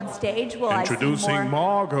stage. Will Introducing I see more?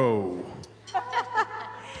 Margot.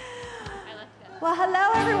 Well,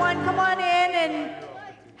 hello, everyone. Come on in and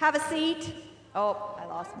have a seat. Oh, I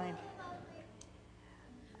lost mine.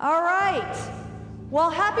 All right.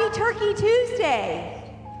 Well, happy Turkey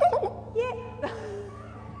Tuesday. Yeah.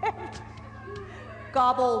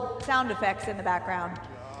 Gobble sound effects in the background.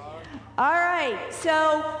 All right.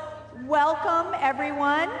 So, welcome,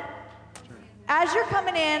 everyone. As you're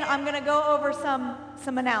coming in, I'm going to go over some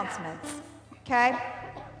announcements. Okay?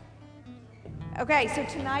 Okay, so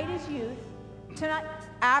tonight is youth. Tonight,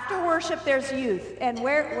 after worship, there's youth. And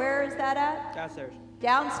where is that at? Downstairs.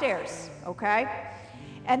 Downstairs, okay?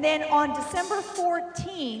 And then on December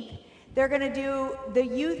 14th, they're going to do the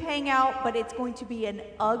youth hangout, but it's going to be an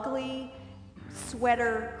ugly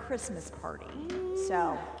sweater Christmas party.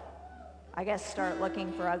 So I guess start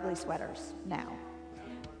looking for ugly sweaters now.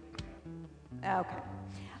 Okay.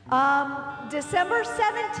 December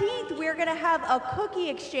 17th, we're going to have a cookie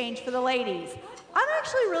exchange for the ladies. I'm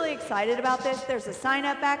actually really excited about this. There's a sign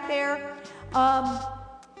up back there.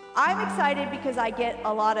 I'm excited because I get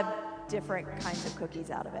a lot of different kinds of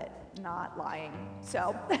cookies out of it. Not lying.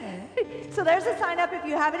 So, so there's a sign up. If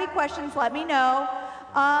you have any questions, let me know.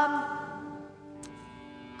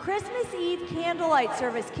 Christmas Eve candlelight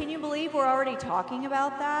service. Can you believe we're already talking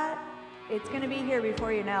about that? It's going to be here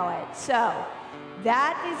before you know it. So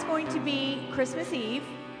that is going to be Christmas Eve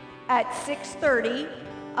at 6:30.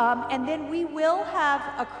 And then we will have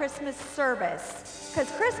a Christmas service because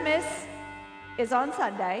Christmas is on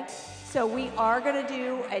Sunday. So we are going to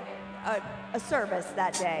do a service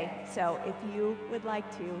that day. So if you would like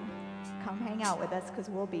to come hang out with us, because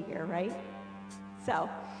we'll be here, right? So,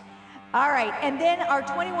 all right. And then our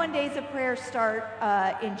 21 days of prayer start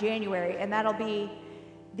in January, and that'll be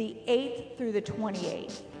the 8th through the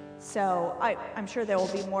 28th. So I'm sure there will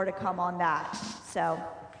be more to come on that. So,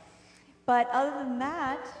 but other than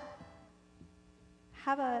that,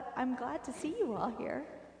 I'm glad to see you all here.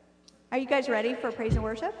 Are you guys ready for praise and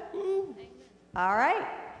worship? All right,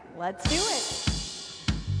 let's do it.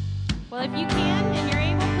 Well, if you can and you're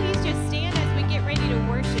able, please just stand as we get ready to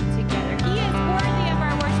worship together. He is worthy of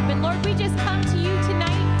our worship. And Lord, we just come to you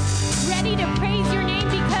tonight, ready to praise your name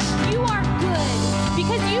because you are good,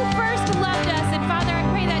 because you first loved us. And Father, I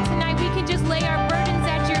pray that tonight we can just lay our burdens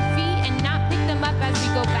at your feet and not pick them up as we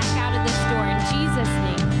go back out of this door. In Jesus'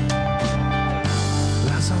 name.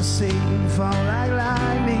 I saw Satan fall like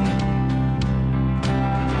lightning,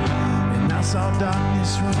 and I saw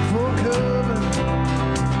darkness run for cover.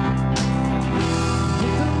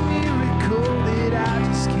 With a miracle that I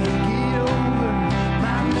just can't get over,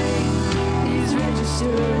 my name is registered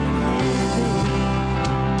in heaven.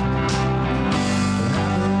 I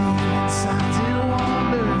believe in signs and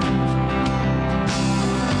wonders,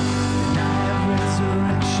 and I have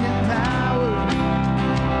resurrection power.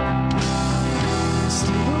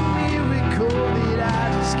 Still a miracle that I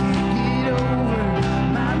just can't get over,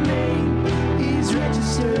 my name is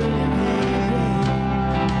registered in heaven.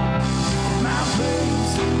 My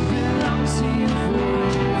praise belongs to you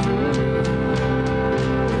forever.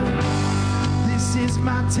 This is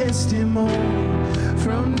my testimony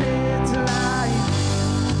from death to life,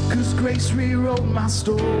 'cause grace rewrote my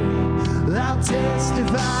story. I'll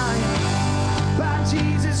testify by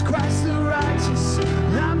Jesus Christ the righteous,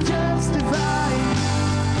 I'm justified.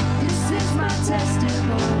 This is my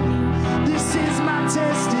testimony. This is my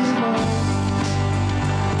testimony.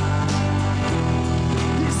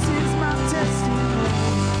 This is my testimony.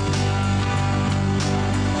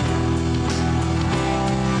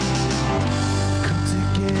 Come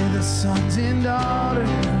together, sons and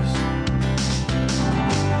daughters,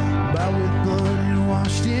 bought with blood and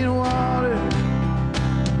washed in water.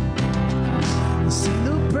 Sing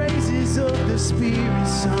the praises of the Spirit,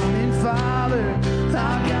 Son, and Father.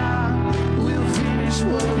 Our God will finish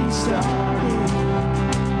what He started.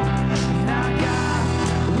 And our God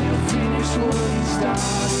will finish what He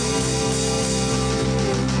started.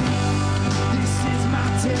 This is my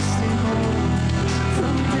testimony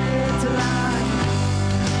from death to life,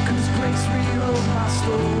 'cause grace rewrote my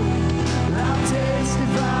story. I'll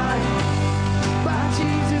testify by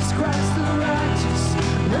Jesus Christ the righteous,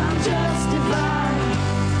 I'm justified.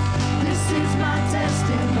 This is my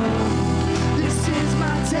testimony. This is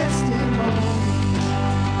my testimony.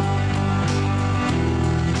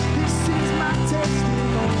 This is my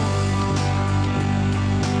testimony.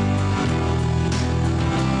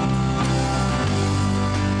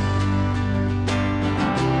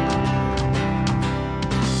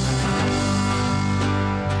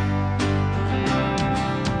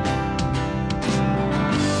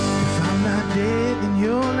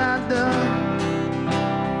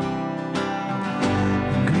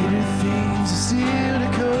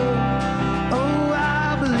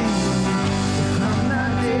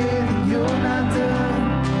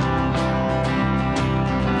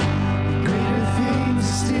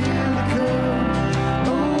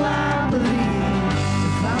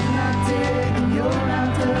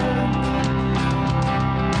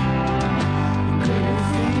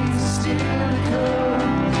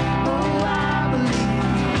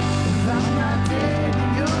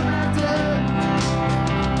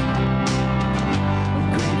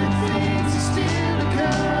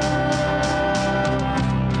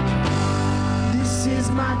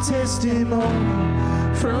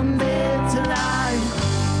 testimony from death to life.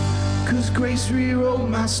 'Cause grace rewrote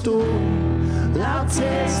my story. I'll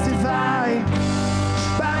testify.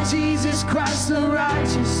 By Jesus Christ the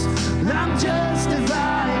righteous, I'm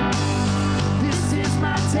justified. This is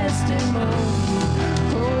my testimony.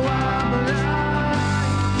 Oh, I'm alive.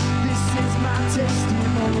 This is my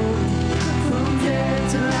testimony from death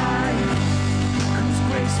to life. 'Cause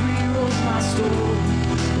grace rewrote my story,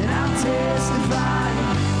 and I'll testify.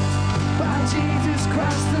 By Jesus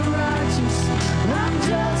Christ the righteous, I'm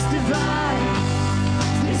justified.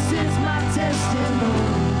 This is my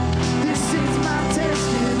testimony. This is my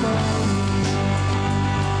testimony.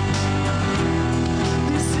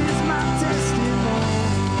 This is my testimony.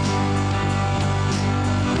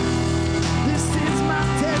 This is my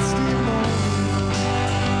testimony.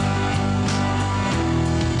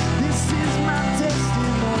 This is my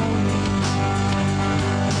testimony.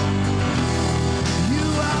 You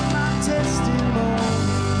are my testimony.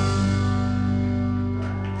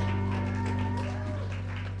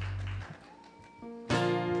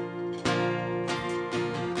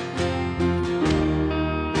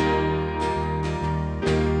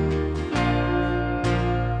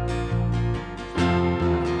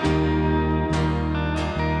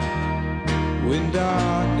 When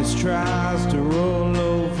darkness tries to roll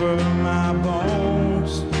over my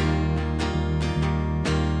bones,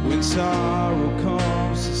 when sorrow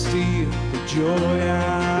comes to steal the joy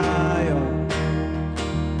I own,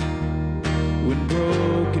 when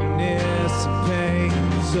brokenness and pain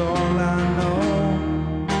is all I know,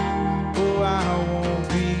 oh, I won't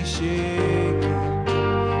be shaken.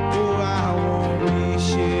 Oh, I won't be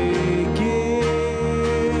shaken.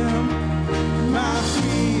 My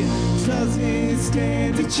fear doesn't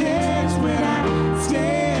stand a chance when I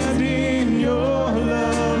stand in your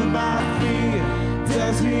love. My fear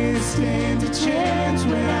doesn't stand a chance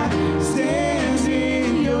when I stand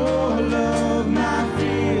in your love. My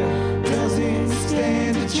fear doesn't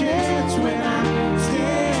stand a chance when I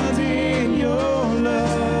stand in your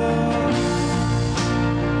love.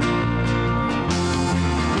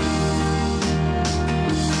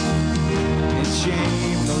 And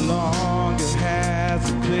shame no longer has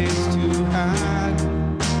a place to hide.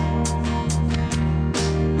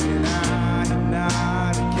 And I am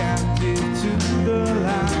not a captive to the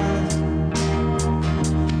lies.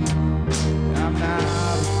 I'm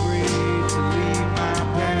not afraid to leave my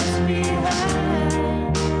past behind.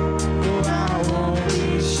 Oh, I won't be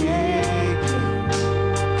shaken.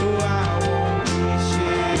 Oh, I won't be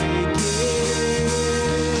shaken.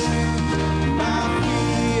 My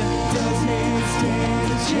fear doesn't stand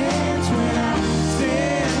a chance when I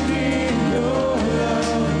stand in your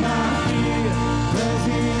love. My fear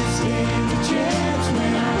doesn't stand a chance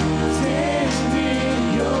when I stand in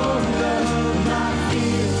your love. My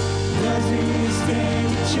fear doesn't stand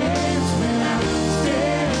a chance when I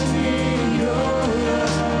stand in your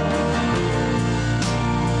love.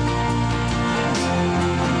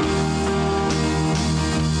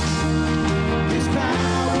 There's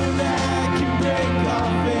power that can break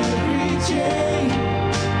off every chain.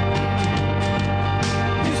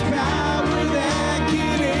 There's power that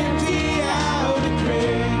can empty out a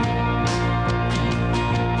grave.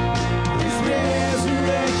 There's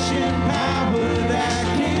resurrection power that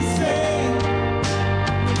can save.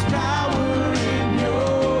 There's power in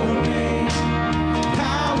your name.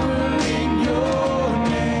 Power in your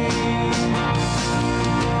name.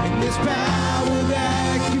 And there's power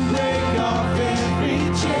that can break off every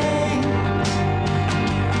chain.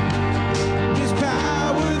 There's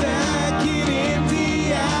power that can empty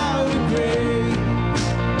out a grave.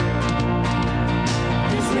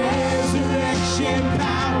 There's resurrection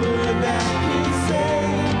power that can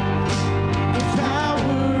save. There's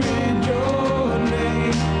power in your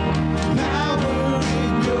name. Power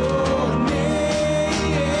in your name.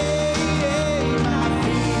 My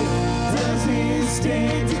fear doesn't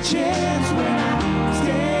stand a chance when I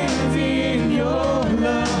stand in your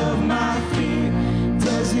love. My fear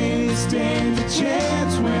doesn't stand a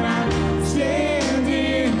chance when I stand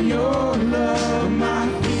in your love. My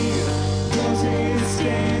fear doesn't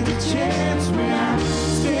stand a chance when I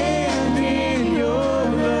stand in your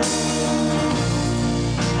love.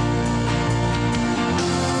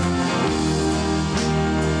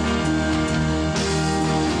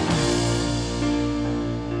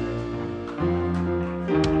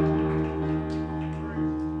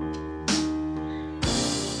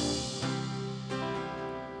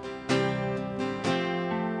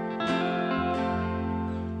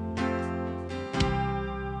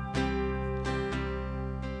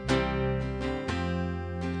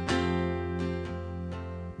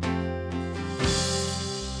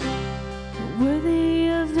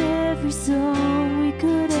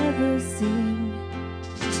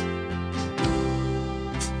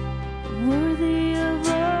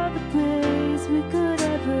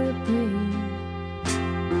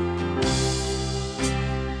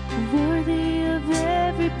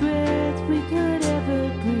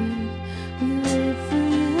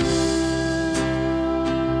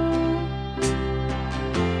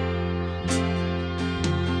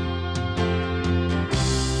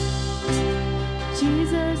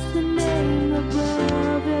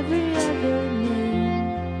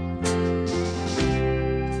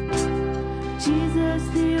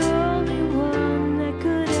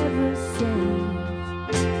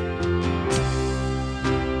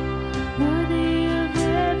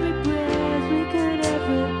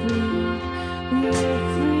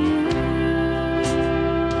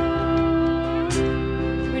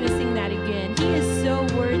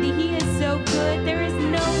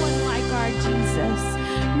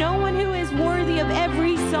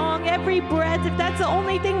 breaths, if that's the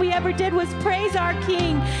only thing we ever did was praise our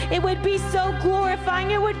King, it would be so glorifying.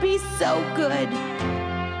 It would be so good.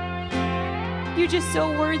 You're just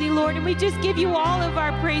so worthy, Lord, and we just give you all of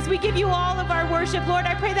our praise. We give you all of our worship, Lord.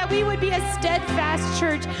 I pray that we would be a steadfast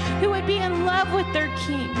church who would be in love with their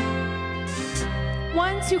King.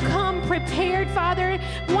 Ones who come prepared, Father.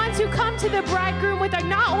 Ones who come to the bridegroom with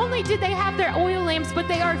not only did they have their oil lamps, but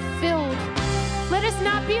they are filled. Let us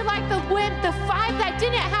not be like the 5 that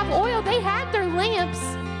didn't have oil. They had their lamps.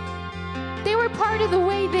 They were part of the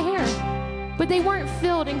way there, but they weren't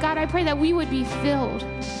filled. And God, I pray that we would be filled.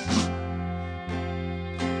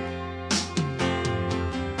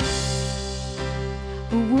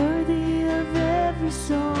 Worthy of every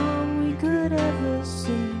song we could ever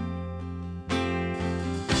sing.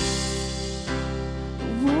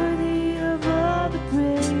 Worthy of all the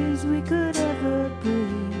praise we could ever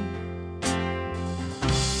bring.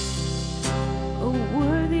 Oh,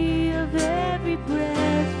 worthy of every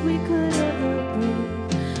breath we could ever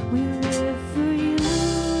breathe. We live for you.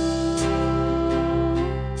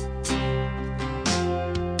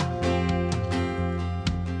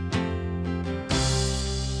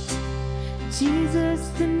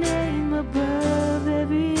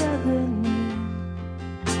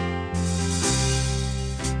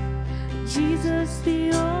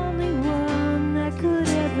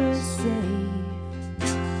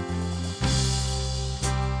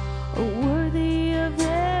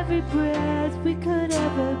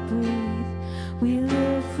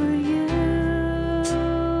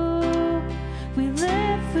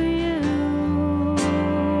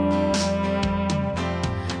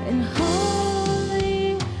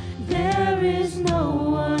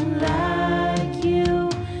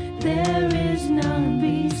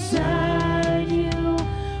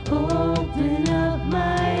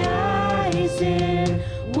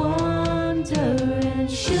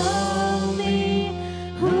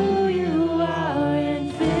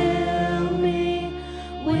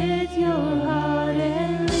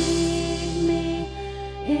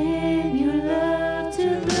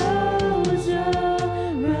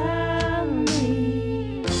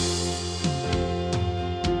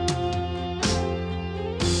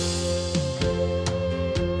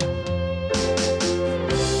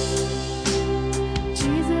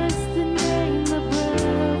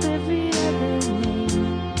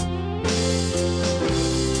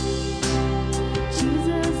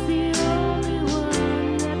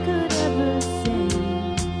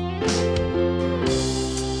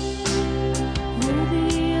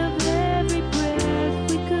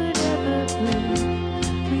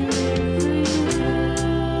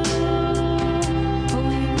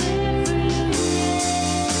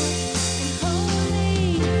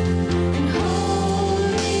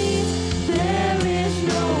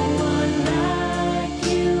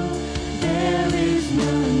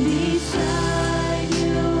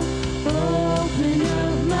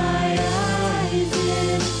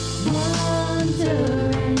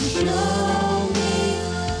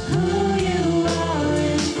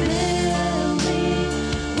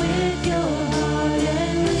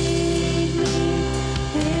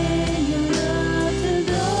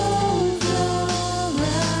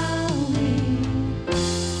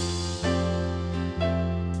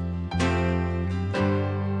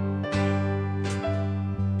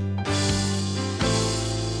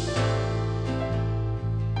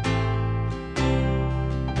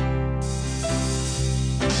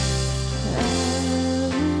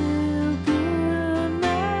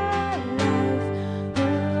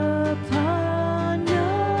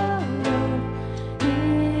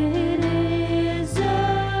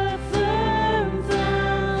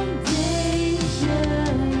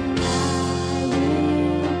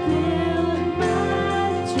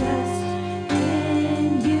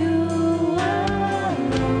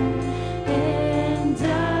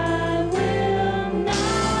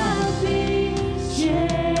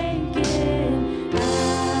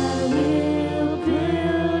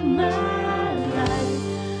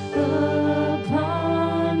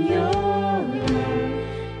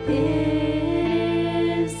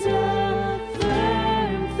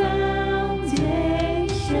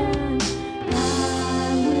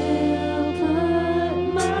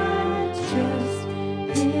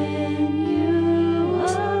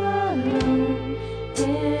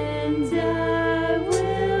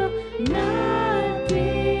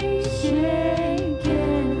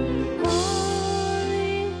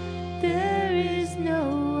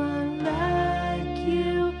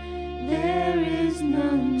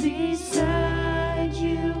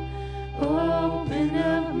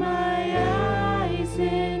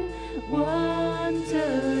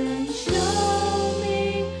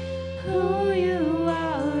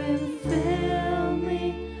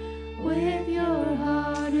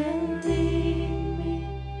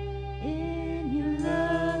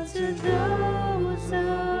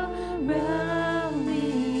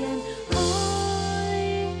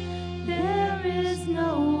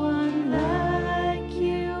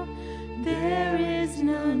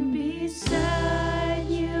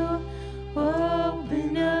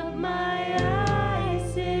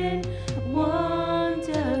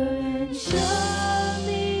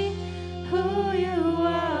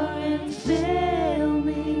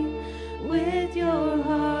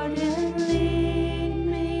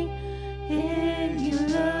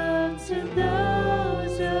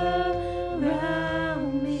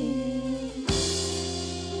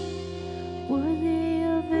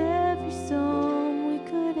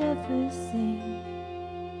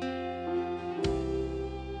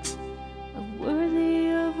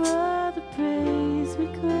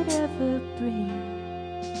 bring.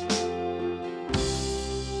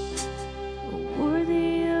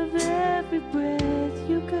 Worthy of every breath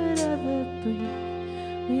you could ever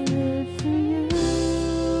breathe, we live for you.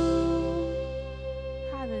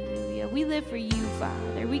 Hallelujah. We live for you,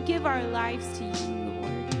 Father. We give our lives to you,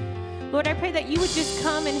 Lord. Lord, I pray that you would just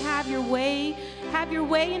come and have your way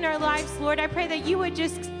in our lives, Lord. I pray that you would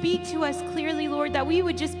just speak to us clearly, Lord, that we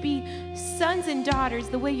would just be sons and daughters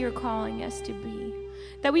the way you're calling us to be,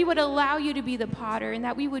 that we would allow you to be the potter, and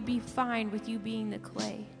that we would be fine with you being the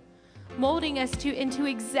clay, molding us into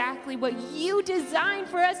exactly what you designed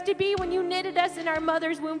for us to be when you knitted us in our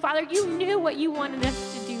mother's womb, Father. You knew what you wanted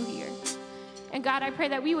us to do here. And God, I pray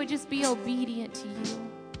that we would just be obedient to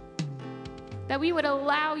you, that we would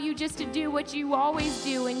allow you just to do what you always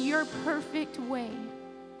do in your perfect way.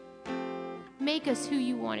 Make us who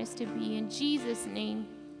you want us to be. In Jesus' name,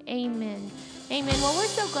 amen. Amen. Well, we're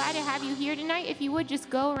so glad to have you here tonight. If you would just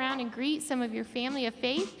go around and greet some of your family of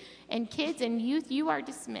faith and kids and youth, you are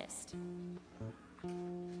dismissed.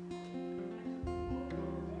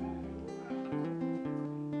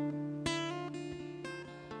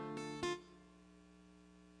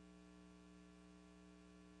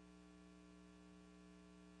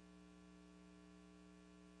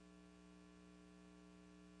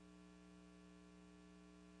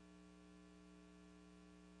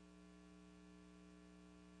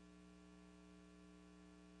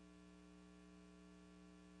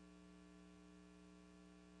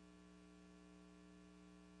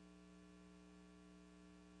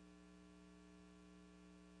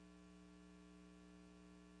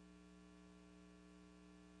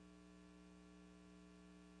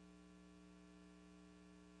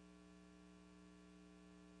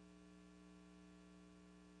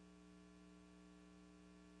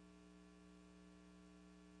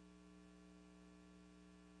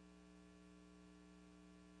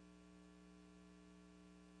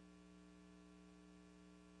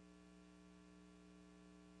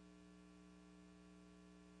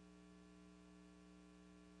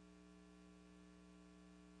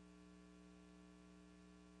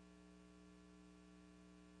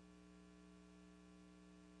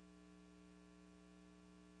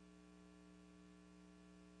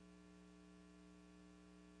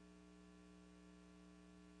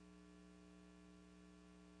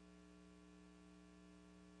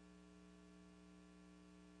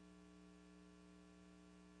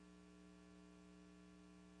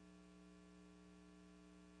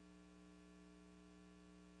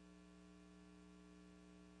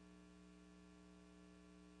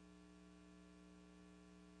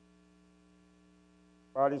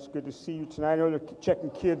 All right, it's good to see you tonight. I know they're checking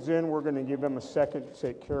kids in. We're going to give them a second to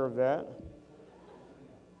take care of that.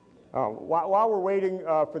 While we're waiting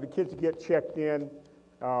for the kids to get checked in,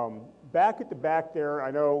 back at the back there,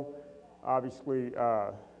 I know, obviously,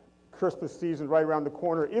 Christmas season right around the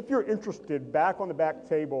corner. If you're interested, back on the back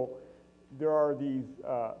table, there are these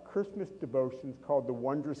Christmas devotions called The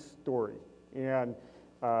Wondrous Story. And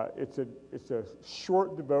it's a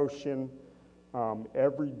short devotion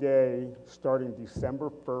every day starting December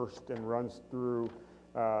 1st and runs through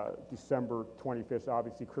December 25th,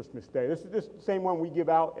 obviously Christmas Day. This is the same one we give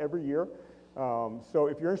out every year. So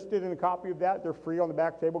if you're interested in a copy of that, they're free on the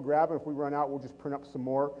back table. Grab them. If we run out, we'll just print up some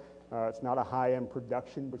more. It's not a high-end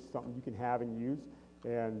production, but something you can have and use.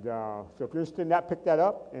 And so if you're interested in that, pick that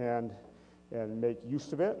up and make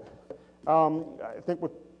use of it. I think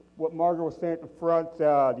with what Margaret was saying at the front,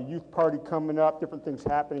 the youth party coming up, different things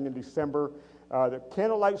happening in December. The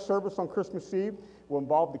candlelight service on Christmas Eve will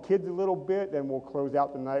involve the kids a little bit, and we'll close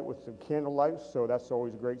out the night with some candlelights, so that's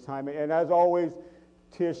always a great time. And as always,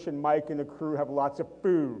 Tish and Mike and the crew have lots of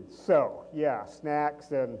food. So, yeah,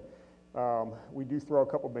 snacks, and we do throw a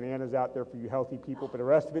couple bananas out there for you healthy people, but the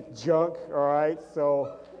rest of it's junk, all right?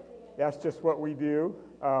 So that's just what we do.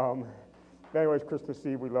 But anyways, Christmas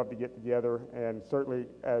Eve, we love to get together, and certainly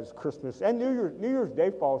as Christmas, and New Year's Day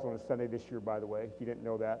falls on a Sunday this year, by the way, if you didn't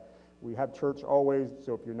know that. We have church always,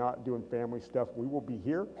 so if you're not doing family stuff, we will be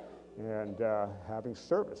here and having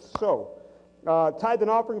service. So, tithe and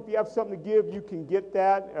offering, if you have something to give, you can get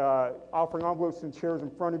that. Offering envelopes and chairs in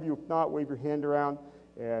front of you. If not, wave your hand around,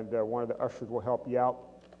 and one of the ushers will help you out.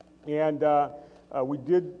 And we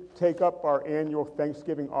did take up our annual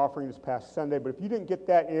Thanksgiving offering this past Sunday, but if you didn't get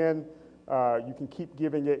that in, you can keep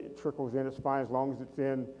giving it. It trickles in. It's fine as long as it's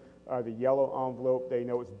in the yellow envelope. They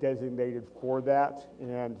know it's designated for that.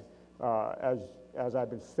 And as I've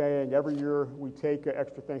been saying, every year we take an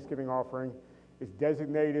extra Thanksgiving offering. It's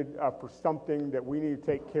designated for something that we need to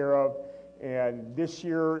take care of, and this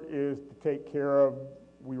year is to take care of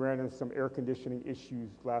we ran into some air conditioning issues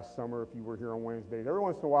last summer if you were here on Wednesdays. Every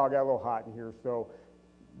once in a while it got a little hot in here, so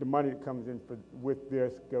the money that comes in with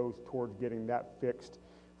this goes towards getting that fixed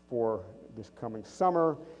for this coming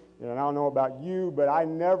summer. And I don't know about you, but I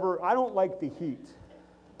don't like the heat.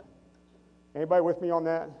 Anybody with me on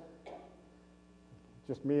that?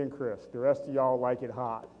 Just me and Chris. The rest of y'all like it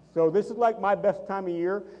hot. So this is like my best time of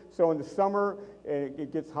year. So in the summer,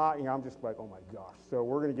 it gets hot, and I'm just like, oh my gosh. So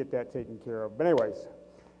we're going to get that taken care of. But anyways,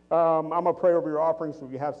 I'm going to pray over your offering, so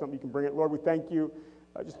if you have something, you can bring it. Lord, we thank you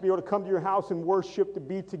just to be able to come to your house and worship, to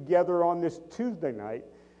be together on this Tuesday night.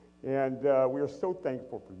 And we are so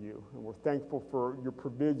thankful for you. And we're thankful for your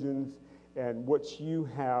provisions and what you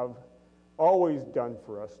have always done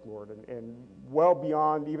for us, Lord, and well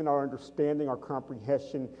beyond even our understanding, our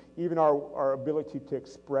comprehension, even our ability to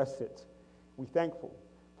express it. We're thankful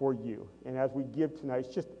for you. And as we give tonight,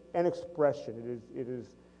 it's just an expression. It is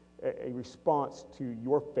a response to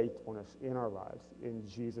your faithfulness in our lives. In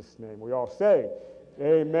Jesus' name. We all say,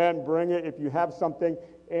 amen. Bring it if you have something.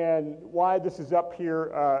 And why this is up here,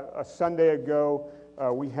 a Sunday ago,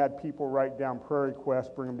 we had people write down prayer requests,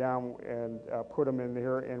 bring them down, and put them in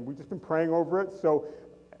there. And we've just been praying over it. So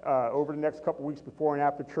over the next couple weeks before and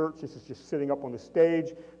after church, this is just sitting up on the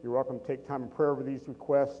stage. You're welcome to take time in prayer over these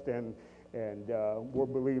requests. And we're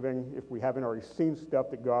believing, if we haven't already seen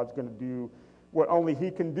stuff, that God's going to do what only he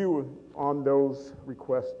can do on those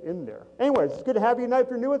requests in there. Anyways, it's good to have you tonight. If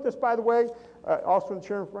you're new with us, by the way, also in the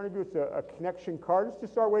chair in front of you, it's a connection card. It's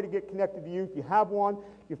just our way to get connected to you. If you have one,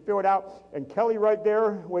 you fill it out. And Kelly right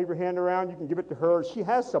there, wave your hand around. You can give it to her. She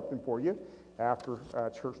has something for you after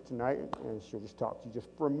church tonight, and she'll just talk to you just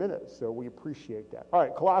for a minute. So we appreciate that. All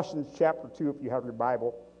right, Colossians chapter 2, if you have your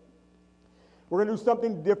Bible. We're going to do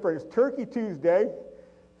something different. It's Turkey Tuesday.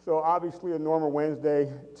 So obviously a normal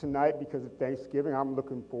Wednesday tonight because of Thanksgiving. I'm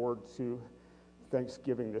looking forward to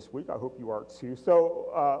Thanksgiving this week. I hope you are too.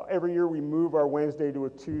 So every year we move our Wednesday to a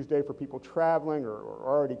Tuesday for people traveling or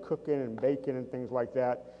already cooking and baking and things like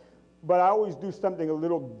that. But I always do something a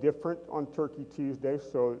little different on Turkey Tuesday,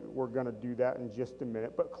 so we're going to do that in just a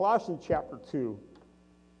minute. But Colossians chapter 2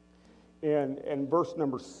 and verse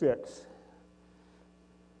number 6.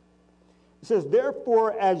 It says,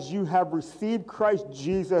 therefore, as you have received Christ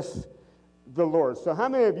Jesus the Lord. So how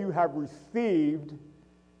many of you have received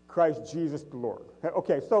Christ Jesus the Lord?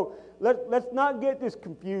 Okay, so let's not get this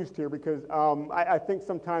confused here because I think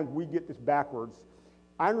sometimes we get this backwards.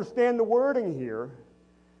 I understand the wording here,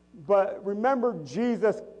 but remember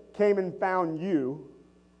Jesus came and found you.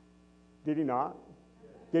 Did he not?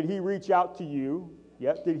 Did he reach out to you?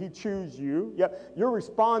 Yes. Did he choose you? Yeah. You're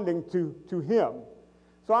responding to him.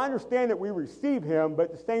 So I understand that we receive him, but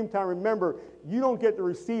at the same time, remember, you don't get to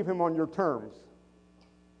receive him on your terms.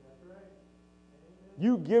 That's right.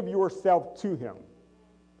 You give yourself to him.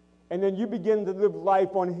 And then you begin to live life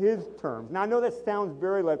on his terms. Now, I know that sounds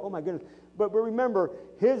very like, oh my goodness, but remember,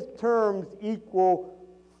 his terms equal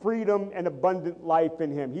freedom and abundant life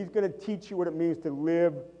in him. He's going to teach you what it means to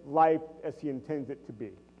live life as he intends it to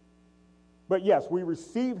be. But yes, we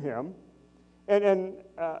receive him, and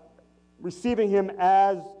receiving him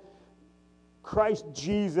as Christ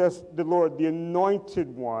Jesus the Lord, the anointed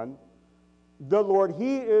one, the Lord.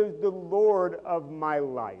 He is the Lord of my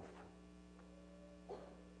life.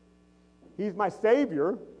 He's my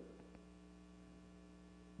Savior,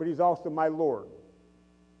 but he's also my Lord.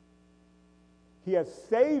 He has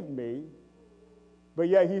saved me, but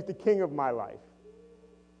yet he's the King of my life.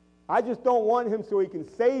 I just don't want him so he can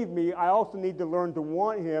save me. I also need to learn to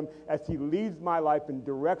want him as he leads my life and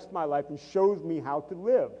directs my life and shows me how to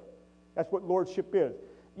live. That's what lordship is.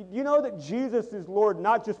 You know that Jesus is Lord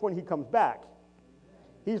not just when he comes back.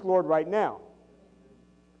 He's Lord right now.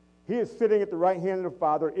 He is sitting at the right hand of the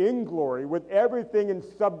Father in glory with everything in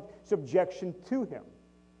subjection to him.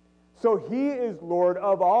 So he is Lord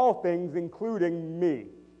of all things, including me.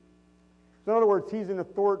 So in other words, he's an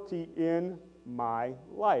authority in my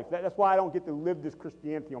life. That's why I don't get to live this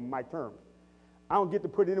Christianity on my terms. I don't get to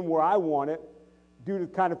put it in where I want it, do the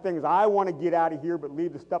kind of things I want to get out of here, but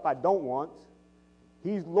leave the stuff I don't want.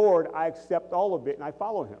 He's Lord. I accept all of it, and I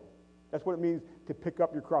follow him. That's what it means to pick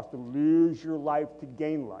up your cross, to lose your life, to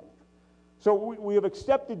gain life. So we have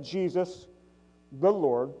accepted Jesus, the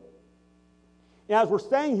Lord. And as we're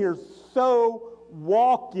saying here, so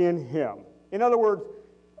walk in him. In other words,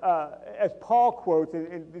 as Paul quotes,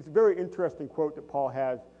 and it's a very interesting quote that Paul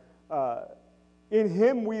has, in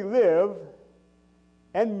him we live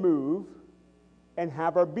and move and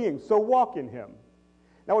have our being. So walk in him.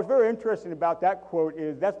 Now what's very interesting about that quote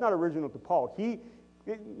is that's not original to Paul. You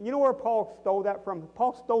know where Paul stole that from?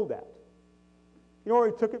 Paul stole that. You know where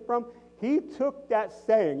he took it from? He took that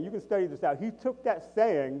saying, you can study this out, he took that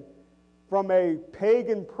saying from a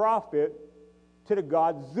pagan prophet to the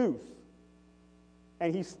god Zeus.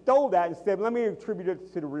 And he stole that and said, let me attribute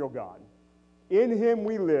it to the real God. In him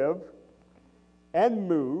we live and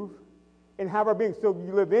move and have our being. So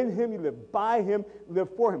you live in him, you live by him, you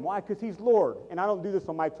live for him. Why? Because he's Lord, and I don't do this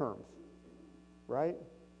on my terms. Right?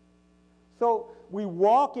 So we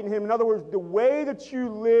walk in him. In other words, the way that you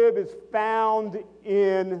live is found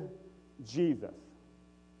in Jesus.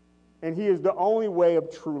 And he is the only way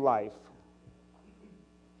of true life.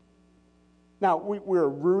 Now, we're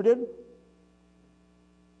rooted.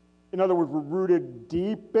 In other words, we're rooted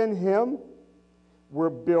deep in him. We're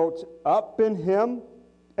built up in him.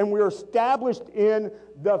 And we're established in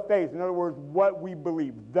the faith. In other words, what we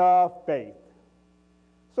believe, the faith.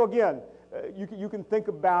 So again, you can think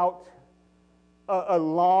about a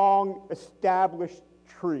long established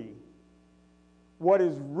tree. What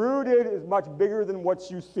is rooted is much bigger than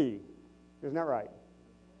what you see. Isn't that right?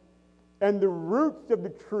 And the roots of the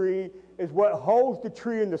tree is what holds the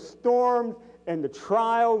tree in the storms and the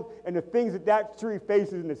trials and the things that tree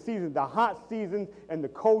faces in the seasons, the hot seasons and the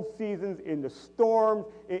cold seasons, in the storms.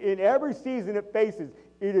 In every season it faces,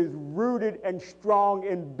 it is rooted and strong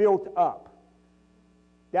and built up.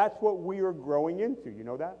 That's what we are growing into. You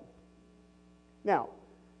know that? Now,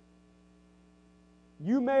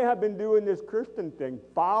 you may have been doing this Christian thing,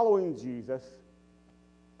 following Jesus,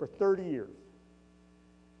 for 30 years.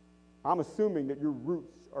 I'm assuming that your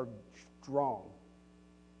roots are strong.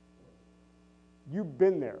 You've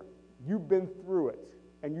been there. You've been through it,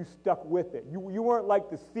 and you stuck with it. You weren't like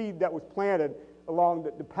the seed that was planted along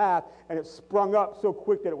the path, and it sprung up so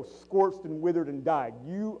quick that it was scorched and withered and died.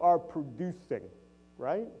 You are producing,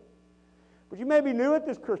 right? But you may be new at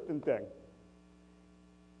this Christian thing.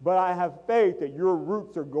 But I have faith that your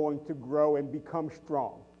roots are going to grow and become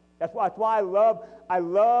strong. That's why I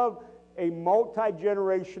love a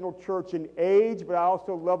multi-generational church in age, but I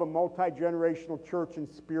also love a multi-generational church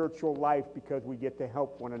in spiritual life because we get to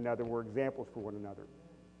help one another. We're examples for one another.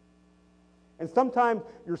 And sometimes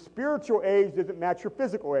your spiritual age doesn't match your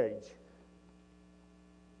physical age.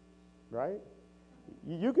 Right?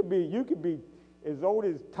 You could be as old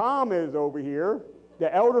as Tom is over here,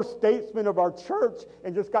 the elder statesman of our church,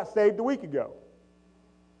 and just got saved a week ago.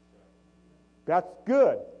 That's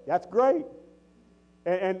good. That's great.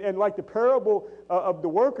 And like the parable of the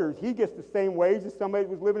workers, he gets the same wage as somebody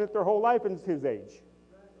who was living it their whole life and it's his age.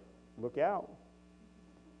 Look out.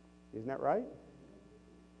 Isn't that right?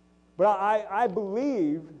 But I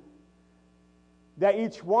believe that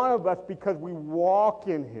each one of us, because we walk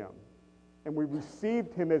in him and we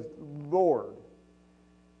received him as Lord,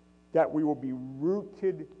 that we will be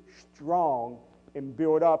rooted strong and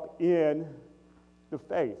built up in the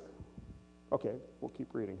faith. Okay, we'll keep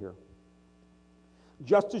reading here.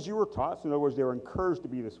 Just as you were taught, so in other words, they were encouraged to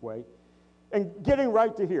be this way. And getting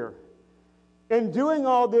right to here. And doing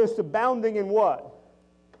all this, abounding in what?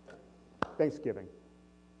 Thanksgiving.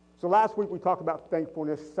 So last week we talked about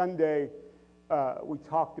thankfulness. Sunday we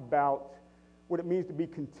talked about what it means to be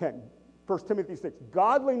content. 1 Timothy 6,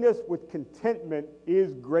 godliness with contentment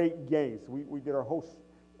is great gain. So we did our whole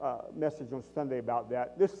message on Sunday about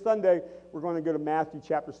that. This Sunday, we're going to go to Matthew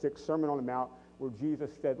chapter 6, Sermon on the Mount, where Jesus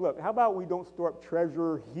said, look, how about we don't store up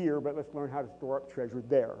treasure here, but let's learn how to store up treasure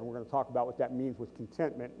there. And we're going to talk about what that means with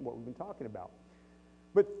contentment and what we've been talking about.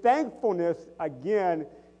 But thankfulness, again,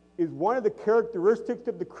 is one of the characteristics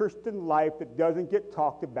of the Christian life that doesn't get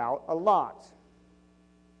talked about a lot.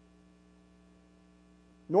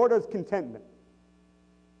 Nor does contentment.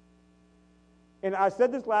 And I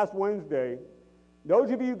said this last Wednesday,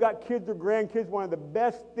 those of you who got kids or grandkids, one of the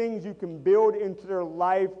best things you can build into their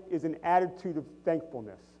life is an attitude of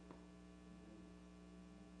thankfulness.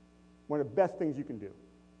 One of the best things you can do.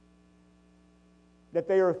 That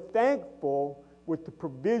they are thankful with the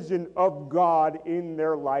provision of God in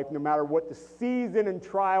their life, no matter what the season and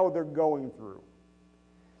trial they're going through.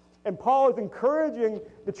 And Paul is encouraging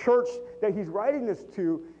the church that he's writing this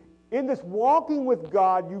to, in this walking with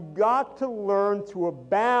God, you've got to learn to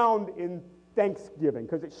abound in thanksgiving,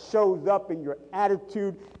 because it shows up in your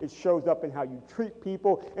attitude, it shows up in how you treat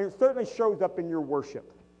people, and it certainly shows up in your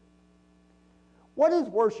worship. What is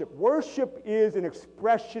worship? Worship is an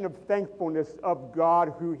expression of thankfulness of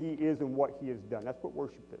God, who he is and what he has done. That's what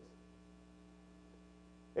worship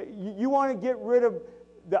is. You want to get rid of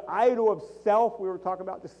the idol of self. We were talking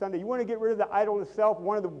about this Sunday. You want to get rid of the idol of self.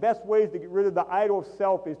 One of the best ways to get rid of the idol of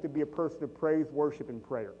self is to be a person of praise, worship, and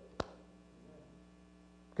prayer.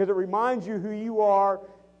 Because it reminds you who you are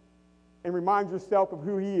and reminds yourself of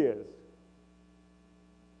who he is.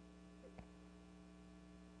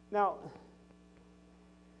 Now,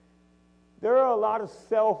 there are a lot of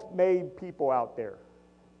self-made people out there.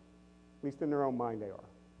 At least in their own mind they are.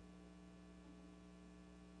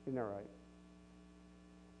 Isn't that right?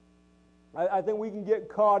 I think we can get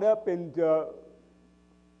caught up into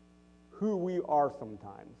who we are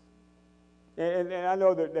sometimes. And I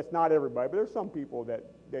know that that's not everybody, but there's some people that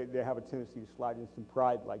they have a tendency to slide in some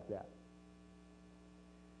pride like that.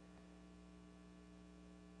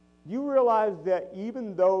 Do you realize that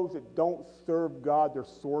even those that don't serve God, their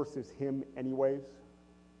source is Him anyways?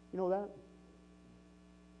 You know that?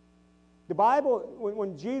 The Bible,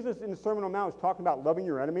 when Jesus in the Sermon on the Mount is talking about loving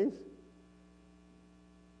your enemies,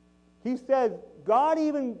 He says God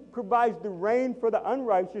even provides the rain for the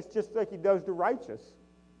unrighteous just like He does the righteous.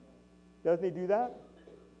 Doesn't He do that?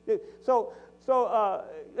 So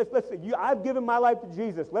let's say I've given my life to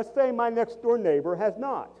Jesus. Let's say my next door neighbor has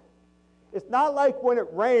not. It's not like when it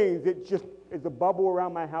rains, it just is a bubble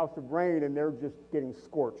around my house of rain and they're just getting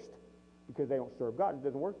scorched because they don't serve God. It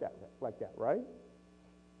doesn't work like that, right?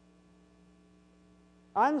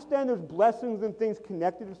 I understand there's blessings and things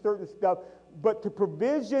connected to certain stuff, but the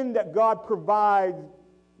provision that God provides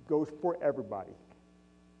goes for everybody,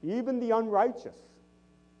 even the unrighteous.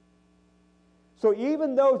 So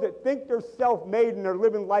even those that think they're self-made and they're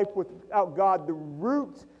living life without God, the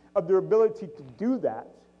root of their ability to do that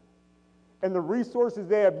and the resources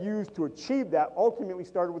they have used to achieve that ultimately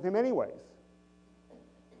started with Him anyways.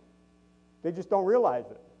 They just don't realize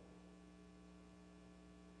it.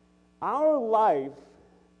 Our life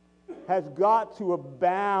has got to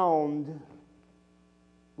abound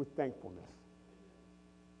with thankfulness.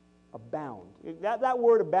 Abound. That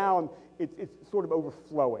word abound, it's sort of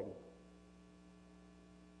overflowing.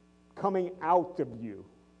 Coming out of you.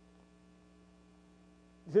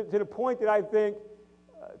 To the point that I think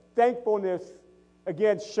thankfulness,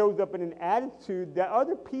 again, shows up in an attitude that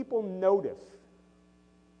other people notice.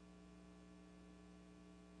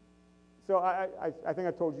 So I think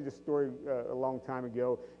I told you this story a long time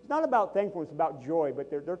ago. It's not about thankfulness, it's about joy, but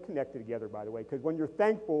they're connected together, by the way, because when you're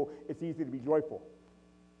thankful, it's easy to be joyful.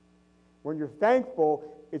 When you're thankful,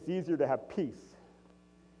 it's easier to have peace.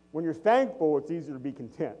 When you're thankful, it's easier to be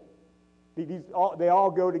content. They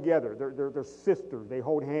all go together. They're sisters. They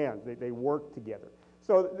hold hands. They work together.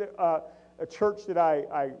 So a church that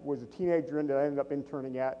I was a teenager in that I ended up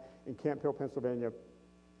interning at in Camp Hill, Pennsylvania,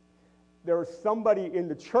 there was somebody in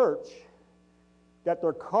the church that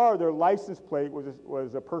their license plate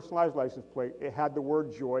was a personalized license plate. It had the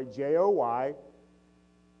word joy, J-O-Y,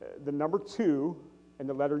 the number 2, and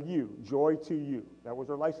the letter U, joy to you. That was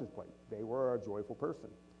their license plate. They were a joyful person.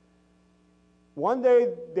 One day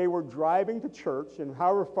they were driving to church, and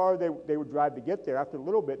however far they would drive to get there, after a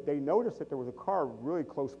little bit, they noticed that there was a car really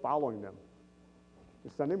close following them.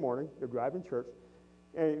 It's Sunday morning, they're driving to church,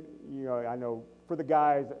 and I know for the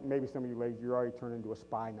guys, maybe some of you ladies, you're already turned into a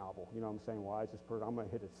spy novel. You know what I'm saying? Why is this person? I'm going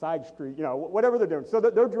to hit a side street, whatever they're doing. So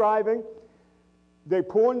they're driving, they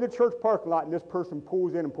pull into the church parking lot, and this person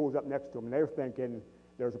pulls in and pulls up next to them, and they're thinking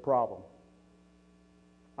there's a problem.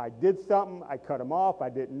 I did something, I cut them off, I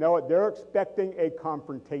didn't know it. They're expecting a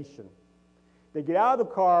confrontation. They get out of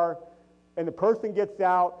the car, and the person gets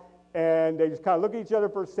out, and they just kind of look at each other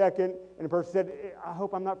for a second, and the person said, I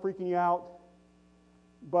hope I'm not freaking you out,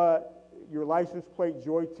 but your license plate,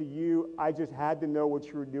 joy to you, I just had to know what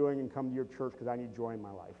you were doing and come to your church because I need joy in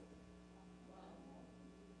my life.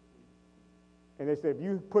 And they said, if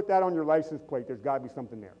you put that on your license plate, there's got to be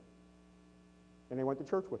something there. And they went to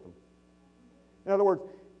church with them. In other words,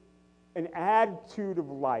 an attitude of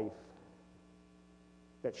life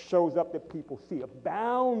that shows up that people see,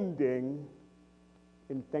 abounding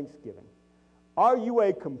in thanksgiving. Are you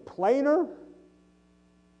a complainer?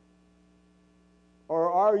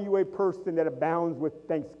 Or are you a person that abounds with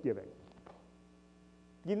thanksgiving?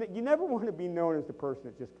 You never want to be known as the person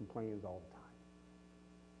that just complains all the time.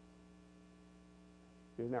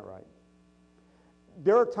 Isn't that right?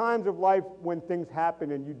 There are times of life when things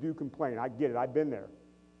happen and you do complain. I get it. I've been there.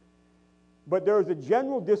 But there is a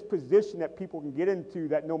general disposition that people can get into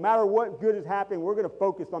that no matter what good is happening, we're going to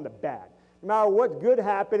focus on the bad. No matter what's good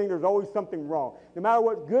happening, there's always something wrong. No matter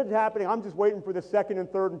what's good happening, I'm just waiting for the second and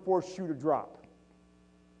third and fourth shoe to drop.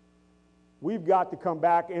 We've got to come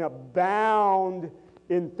back and abound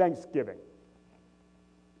in thanksgiving.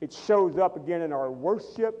 It shows up again in our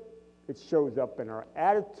worship. It shows up in our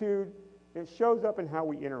attitude. It shows up in how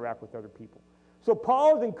we interact with other people. So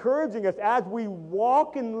Paul is encouraging us as we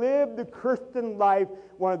walk and live the Christian life,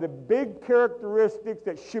 one of the big characteristics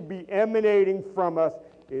that should be emanating from us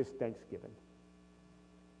is thanksgiving.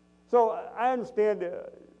 So I understand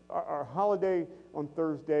our holiday on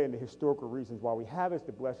Thursday and the historical reasons why we have is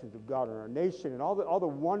the blessings of God in our nation and all the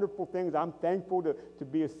wonderful things. I'm thankful to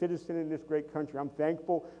be a citizen in this great country. I'm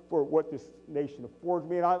thankful for what this nation affords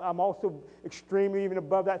me. And I'm also extremely, even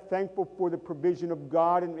above that, thankful for the provision of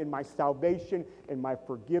God in my salvation and my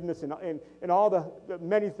forgiveness and all the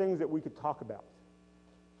many things that we could talk about.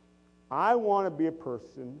 I want to be a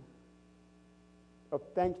person of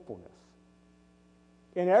thankfulness.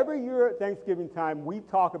 And every year at Thanksgiving time, we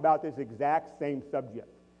talk about this exact same subject.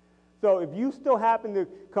 So if you still happen to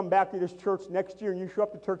come back to this church next year and you show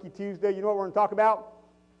up to Turkey Tuesday, you know what we're going to talk about?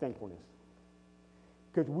 Thankfulness.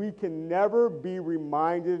 Because we can never be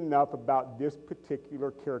reminded enough about this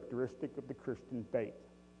particular characteristic of the Christian faith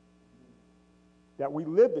that we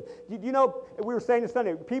live in. You know, we were saying this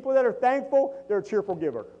Sunday, people that are thankful, they're a cheerful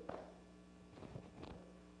giver.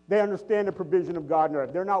 They understand the provision of God in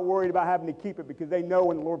earth. They're not worried about having to keep it because they know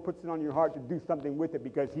when the Lord puts it on your heart to do something with it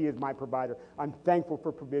because He is my provider. I'm thankful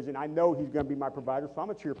for provision. I know He's going to be my provider, so I'm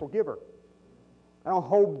a cheerful giver. I don't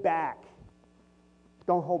hold back.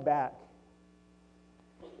 Don't hold back.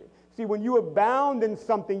 See, when you abound in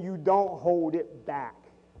something, you don't hold it back.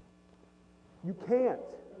 You can't.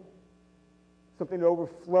 Something that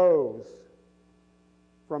overflows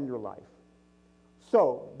from your life.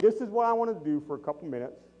 So, this is what I want to do for a couple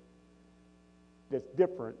minutes. That's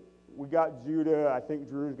different. We got Judah. I think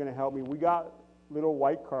Drew's going to help me. We got little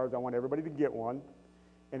white cards. I want everybody to get one.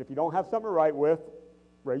 And if you don't have something to write with,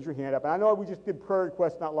 raise your hand up. And I know we just did prayer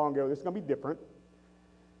requests not long ago. This is going to be different.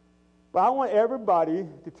 But I want everybody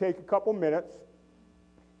to take a couple minutes,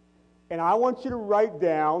 and I want you to write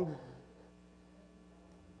down,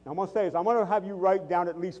 I'm going to say this, I'm going to have you write down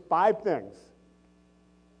at least 5 things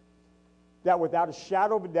that without a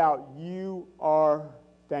shadow of a doubt you are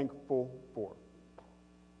thankful for.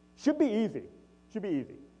 Should be easy. Should be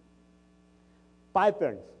easy. 5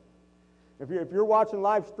 things. If you're watching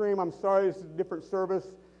live stream, I'm sorry, this is a different service,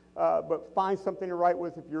 but find something to write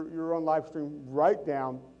with. If you're on live stream, write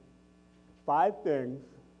down 5 things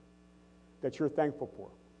that you're thankful for.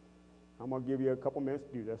 I'm going to give you a couple minutes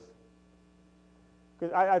to do this.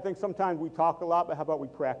 Because I think sometimes we talk a lot, but how about we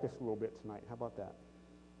practice a little bit tonight? How about that?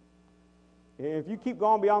 And if you keep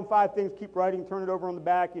going beyond 5 things, keep writing, turn it over on the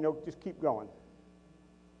back, just keep going.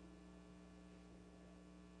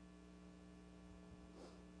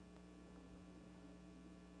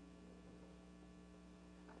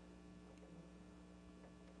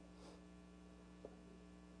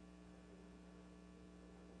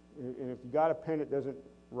 And if you got a pen that doesn't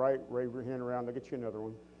write, wave your hand around, they'll get you another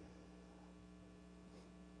one.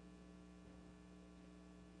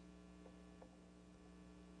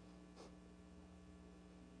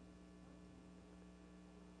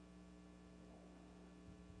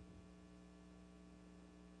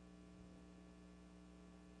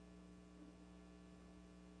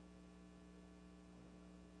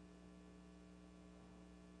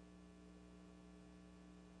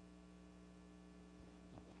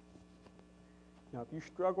 Now, if you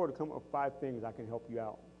struggle to come up with 5 things, I can help you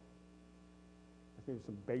out. I think there's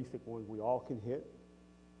some basic ones we all can hit.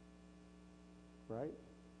 Right?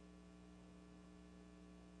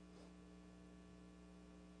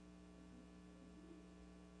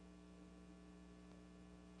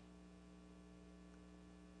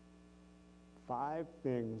 Five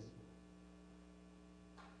things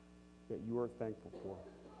that you are thankful for.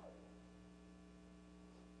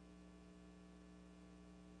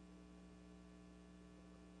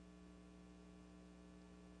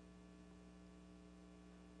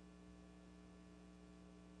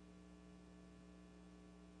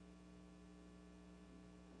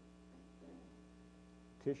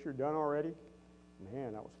 Tish, you're done already?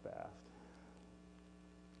 Man, that was fast.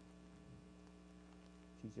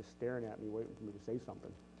 She's just staring at me, waiting for me to say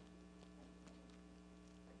something.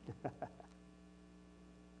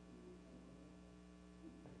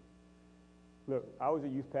 Look, I was a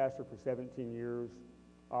youth pastor for 17 years.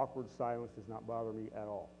 Awkward silence does not bother me at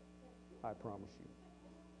all. I promise you.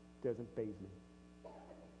 It doesn't faze me.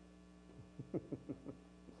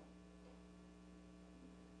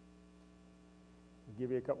 I'll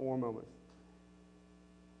give you a couple more moments.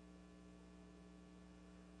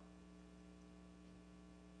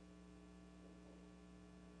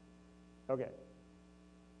 Okay.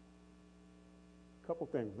 A couple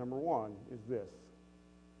things. Number one is this.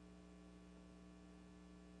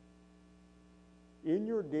 In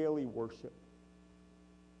your daily worship,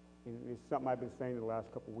 and it's something I've been saying in the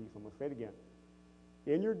last couple of weeks, I'm going to say it again.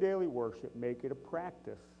 In your daily worship, make it a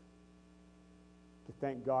practice to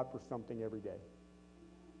thank God for something every day.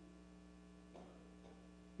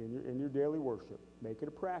 In your daily worship, make it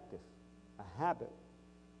a practice, a habit,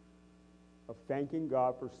 of thanking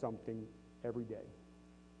God for something every day.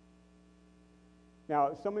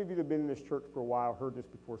 Now, some of you that have been in this church for a while heard this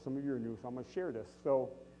before. Some of you are new, so I'm going to share this. So,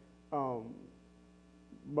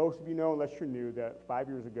 most of you know, unless you're new, that 5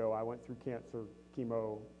 years ago I went through cancer,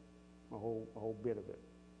 chemo, a whole bit of it.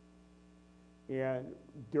 And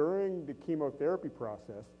during the chemotherapy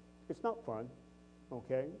process, it's not fun,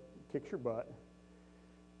 okay? It kicks your butt.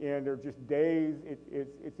 And there are just days,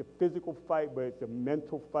 it's a physical fight, but it's a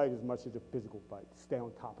mental fight as much as a physical fight. Stay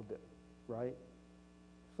on top of it, right?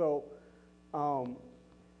 So,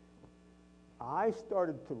 I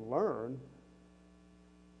started to learn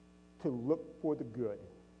to look for the good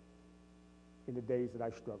in the days that I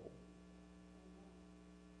struggled.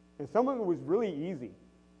 And some of it was really easy.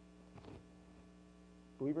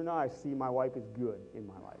 Believe it or not, I see my wife as good in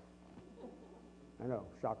my life. I know,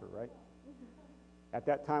 shocker, right? At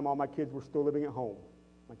that time, all my kids were still living at home.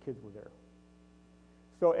 My kids were there.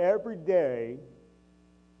 So every day,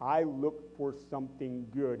 I looked for something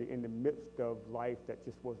good in the midst of life that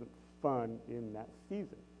just wasn't fun in that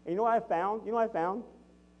season. And you know what I found? You know what I found?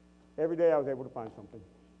 Every day I was able to find something.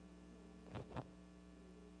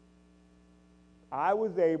 I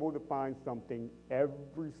was able to find something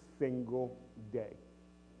every single day.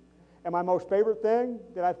 And my most favorite thing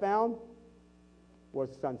that I found was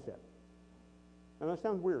sunset. And that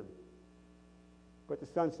sounds weird, but the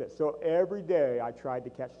sunset. So every day I tried to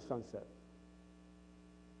catch the sunset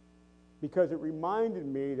because it reminded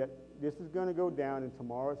me that this is going to go down and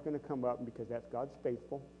tomorrow it's going to come up, and because that's God's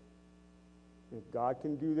faithful. And if God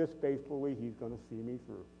can do this faithfully, he's going to see me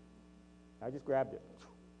through. I just grabbed it.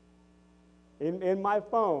 In my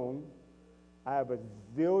phone, I have a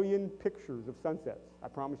zillion pictures of sunsets, I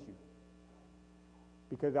promise you.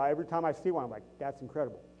 Because every time I see one, I'm like, that's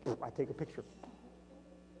incredible. I take a picture.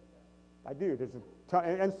 I do. There's a ton,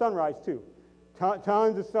 and sunrise too.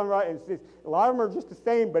 Tons of sunrise. And a lot of them are just the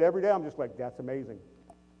same, but every day I'm just like, that's amazing.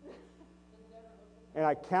 And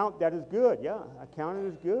I count that as good. Yeah, I count it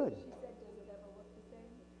as good. She said, does it ever look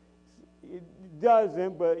the same? It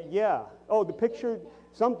doesn't, but yeah. Oh, the picture.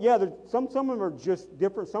 Some of them are just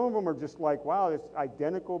different. Some of them are just like, wow, it's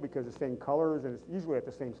identical because it's the same colors and it's usually at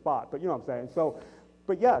the same spot. But you know what I'm saying. So,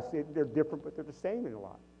 but yes, they're different, but they're the same in a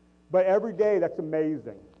lot. But every day, that's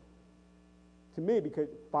amazing to me because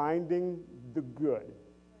finding the good.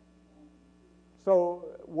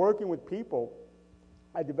 So working with people,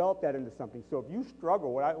 I developed that into something. So if you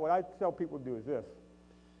struggle, what I tell people to do is this.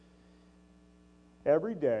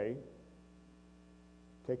 Every day,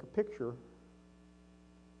 take a picture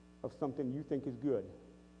of something you think is good.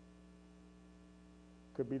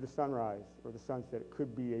 Could be the sunrise or the sunset. It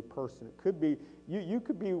could be a person. It could be, you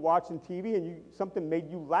could be watching TV and something made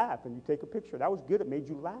you laugh and you take a picture. That was good. It made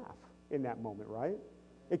you laugh in that moment, right?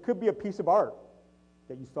 It could be a piece of art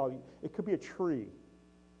that you saw. It could be a tree.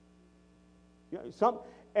 You know,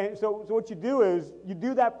 and so what you do is you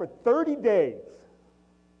do that for 30 days.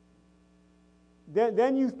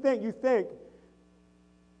 Then you think,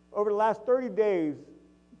 over the last 30 days,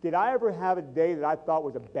 did I ever have a day that I thought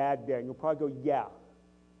was a bad day? And you'll probably go, yeah,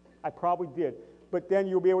 I probably did. But then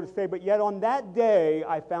you'll be able to say, but yet on that day,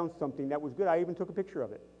 I found something that was good. I even took a picture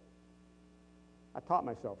of it. I taught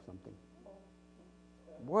myself something.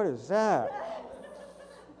 What is that?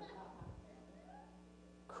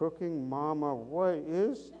 Cooking Mama, what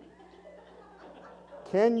is?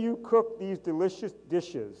 Can you cook these delicious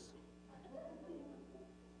dishes?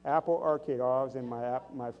 Apple Arcade. Oh, I was in my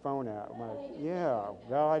phone app.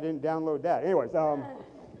 Well, I didn't download that. Anyways,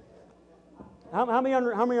 how many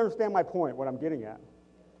understand my point, what I'm getting at?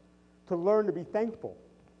 To learn to be thankful.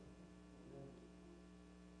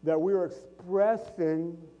 That we are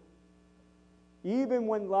expressing, even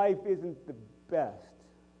when life isn't the best,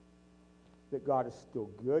 that God is still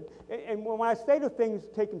good. And when I say the things,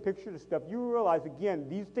 taking pictures of stuff, you realize, again,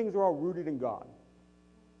 these things are all rooted in God.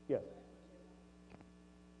 Yes?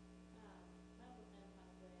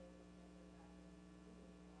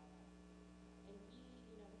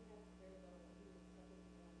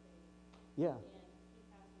 Yeah.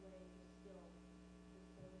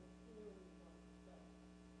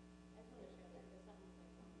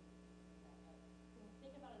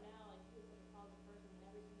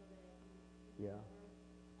 Yeah.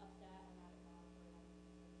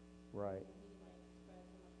 Right.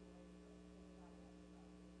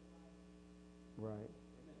 Right.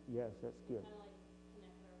 Yes, that's good.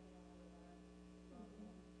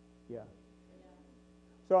 Yeah.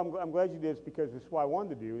 So I'm glad you did this because this is what I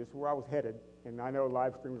wanted to do. This is where I was headed, and I know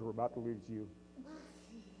live streamers were about to lose you.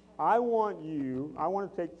 I want to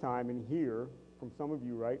take time and hear from some of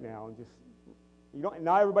you right now, and just,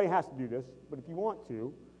 not everybody has to do this, but if you want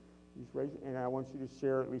to, Just raise it, and I want you to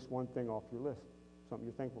share at least one thing off your list, something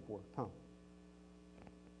you're thankful for. Tom.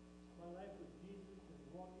 My life with Jesus is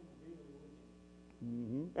walking daily with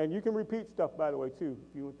Him. Mm-hmm. And you can repeat stuff, by the way, too,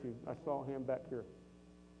 if you want to. I saw him back here.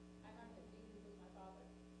 I learned that Jesus is my Father.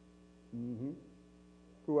 Mm-hmm.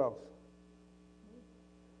 Who else?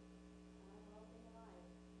 Healthy and alive.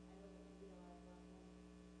 I wasn't going to be alive last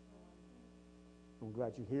night. I'm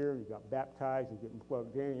glad you're here. You got baptized. You're getting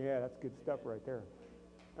plugged in. Yeah, that's good stuff right there.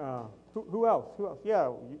 Who else? Who else? Yeah.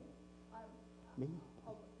 Me?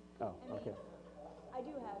 Oh, okay. I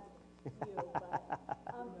do have you, but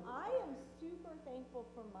I am super thankful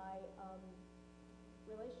for my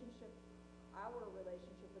relationship, our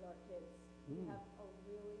relationship with our kids. We have a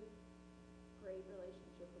really great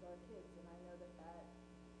relationship with our kids, and I know that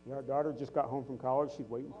Yeah, our daughter just got home from college. She's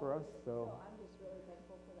waiting for us, so I'm just really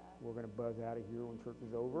thankful for that. we're going to buzz out of here when church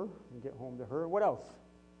is over and get home to her. What else?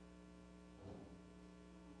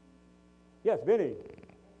 Yes, Vinny.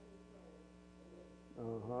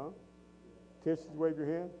 Uh-huh. Tish, wave your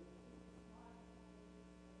hand.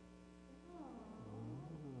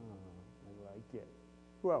 I like it.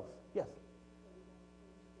 Who else? Yes.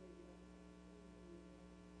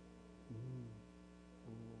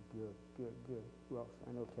 Good. Who else?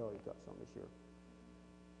 I know Kelly's got some this year.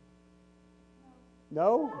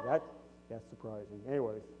 No? That's surprising.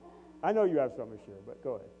 Anyways, I know you have some this year, but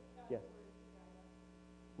go ahead. Yes.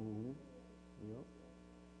 Mm-hmm. Yep.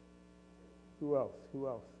 Who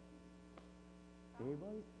else?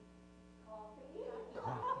 Anybody?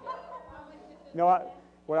 No,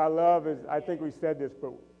 what I love is, I think we said this,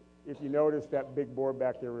 but if you notice that big board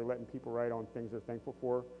back there, we're letting people write on things they're thankful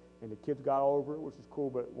for, and the kids got all over it, which is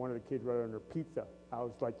cool, but one of the kids wrote under pizza. I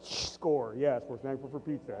was like, score, yes, we're thankful for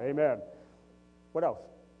pizza, amen. What else?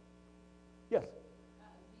 Yes?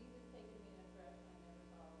 Jesus taking me in a direction I never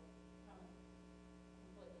saw coming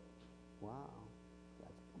completely. Wow,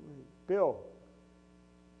 that's great. Bill?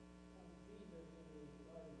 Jesus in His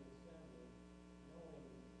garden of Gethsemane,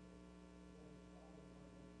 knowing what His Father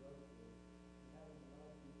wanted Him to go through, and having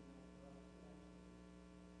love beaten out for us naturally.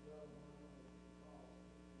 There are one on the cross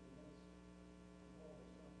in the midst of all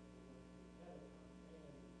the suffering He went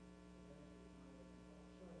through, ahead of time, and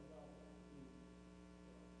eventually showing God that being for us.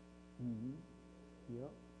 Mm-hmm.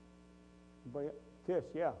 Yep. But Tish,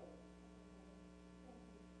 yeah.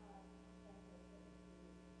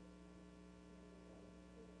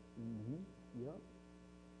 Mm-hmm. Yep.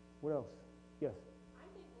 What else? Yes. I'm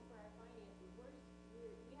thankful for our finances.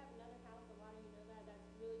 We have another house. A lot of you know that. That's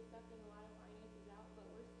really sucking a lot of finances out, but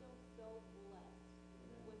we're still so blessed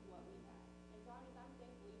with what we have. And so I'm thankful.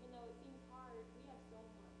 Even though it seems hard, we have so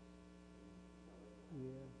much.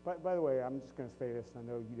 Yeah. By the way, I'm just going to say this. I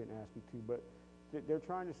know you didn't ask me to, but they're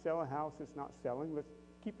trying to sell a house that's not selling. Let's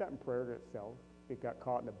keep that in prayer that it sells. It got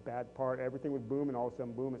caught in the bad part. Everything was booming. All of a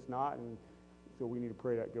sudden, boom, it's not. And so we need to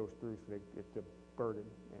pray that goes through so it's a burden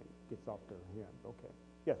and gets off their hands. Okay.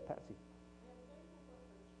 Yes, Patsy.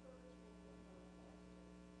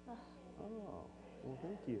 Oh, well,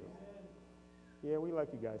 thank you. Yeah, we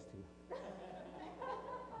like you guys too.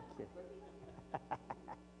 Okay.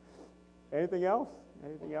 Anything else?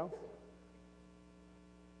 Anything else?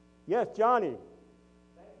 Yes, Johnny.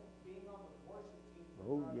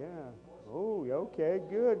 Oh, yeah. Oh, okay.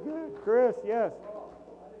 Good. Chris, yes.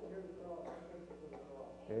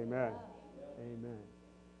 Amen.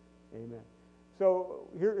 So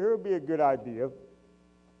here would be a good idea.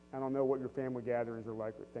 I don't know what your family gatherings are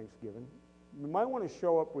like at Thanksgiving. You might want to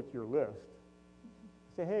show up with your list.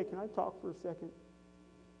 Say, hey, can I talk for a second?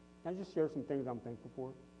 Can I just share some things I'm thankful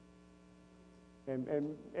for? And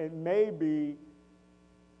it may be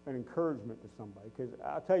an encouragement to somebody. Because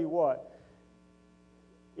I'll tell you what,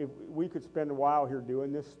 if we could spend a while here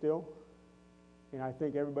doing this still, and I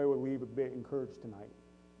think everybody would leave a bit encouraged tonight.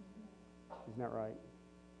 Isn't that right?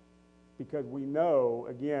 Because we know,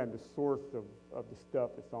 again, the source of the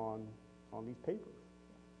stuff that's on these papers.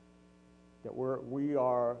 That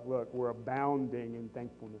we're abounding in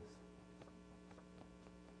thankfulness.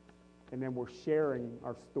 And then we're sharing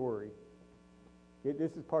our story.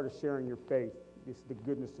 This is part of sharing your faith. This is the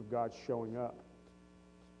goodness of God showing up.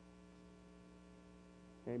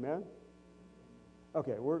 Amen?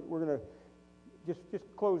 Okay, we're going to just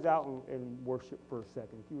close out and worship for a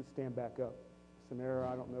second. If you would stand back up. Samara,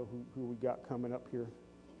 I don't know who we got coming up here.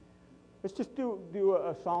 Let's just do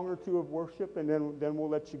a song or two of worship, and then we'll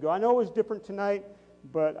let you go. I know it was different tonight,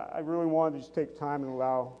 but I really wanted to just take time and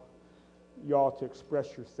allow y'all to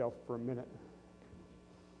express yourself for a minute.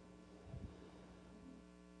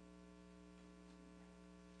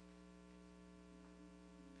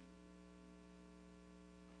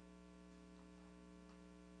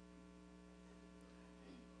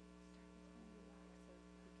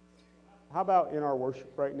 how about in our worship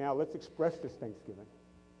right now, let's express this thanksgiving.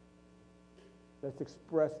 Let's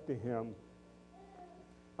express to him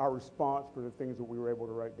our response for the things that we were able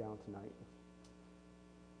to write down tonight.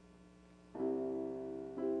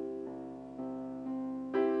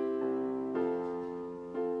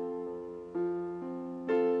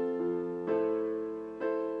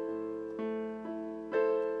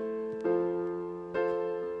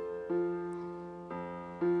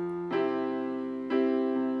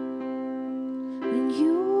 When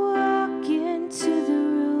you walk into the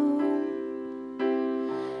room,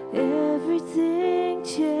 everything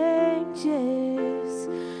changes.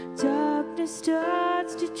 Darkness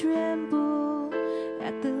starts to tremble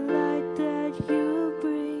at the light that you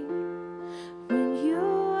bring. When you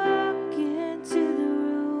walk into the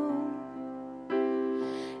room,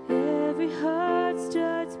 every heart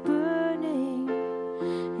starts burning,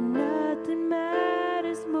 and nothing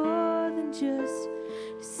matters more than just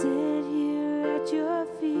to sit here at your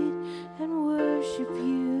feet and worship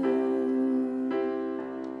you.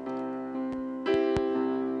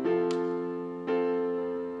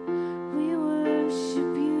 We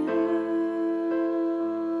worship you.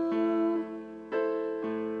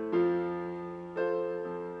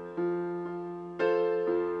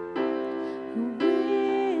 We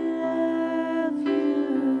love you.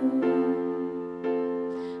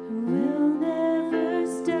 We'll never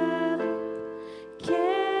stop.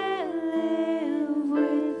 Can't live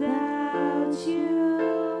without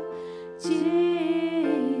you,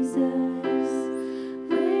 Jesus.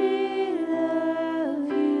 We love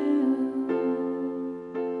you.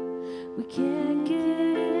 We can't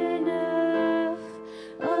get enough.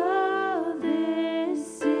 All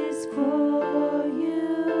this is for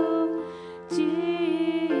you, Jesus.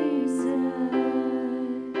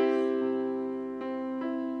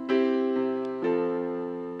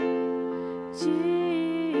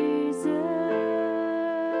 Jesus.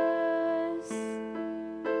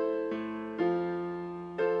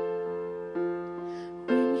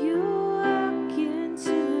 When you walk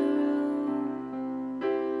into the room,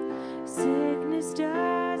 sickness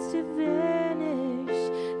starts to vanish.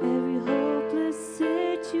 Every hopeless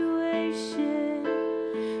situation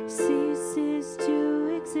ceases to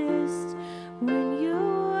exist. When you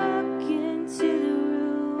walk into the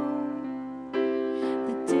room,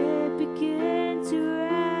 the dead begin to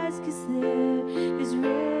rise, 'cause there is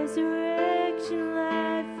resurrection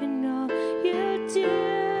life in all you do.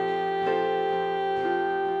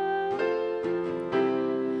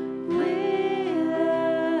 We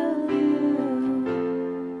love you.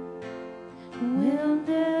 We'll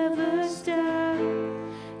never stop.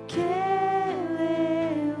 Can't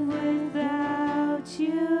live without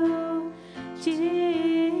you,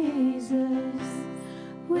 Jesus.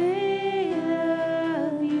 We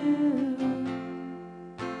love you.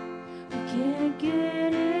 We can't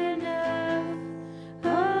get enough.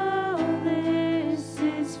 All this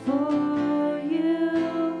is for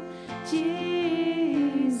you,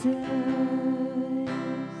 Jesus.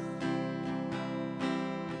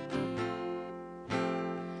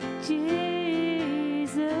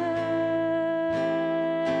 Jesus.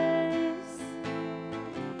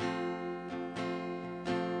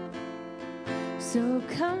 So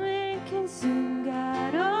come and consume,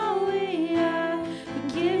 God, all we are. We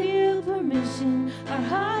give you permission. Our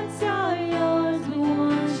hearts are yours. We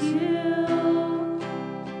want you.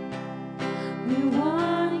 We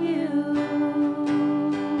want you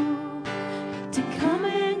to come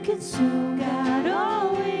and consume, God,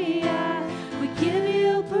 all we are. We give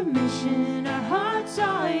you permission. Our hearts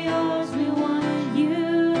are yours. We want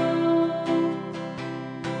you.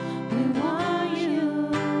 We want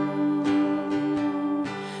you.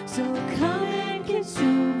 So come and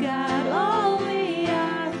consume, God, all we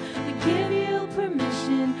are. We give you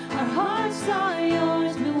permission. Our hearts are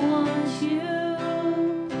yours. We want you.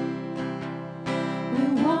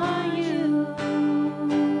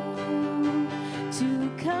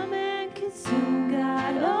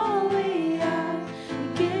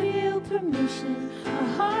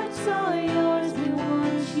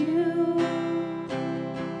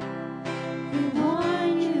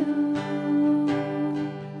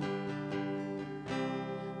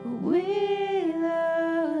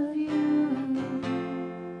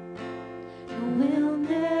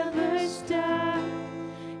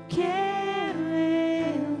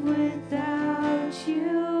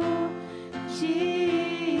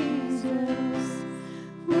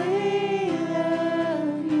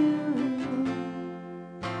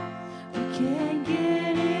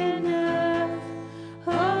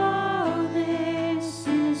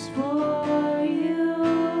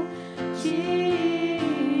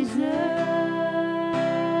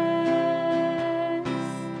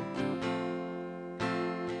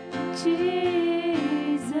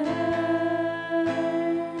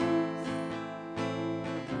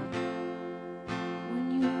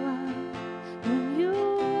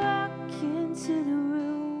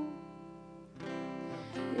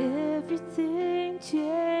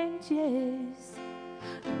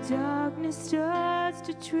 darkness starts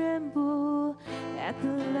to tremble at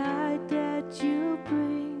the light that you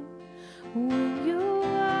bring. When you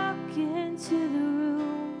walk into the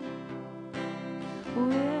room,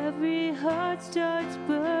 where every heart starts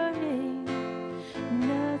burning,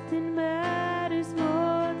 nothing matters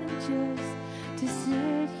more than just to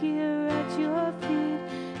sit here at your feet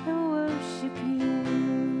and worship you.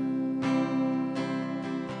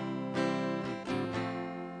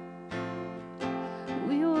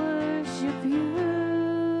 We worship you.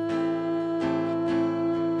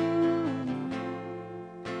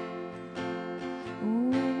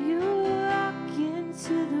 When you walk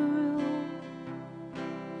into the room,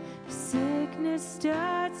 sickness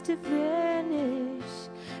starts to vanish.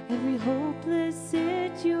 Every hopeless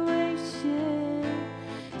situation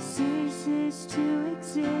ceases to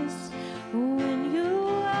exist. When you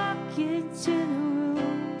walk into the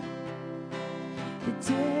room, the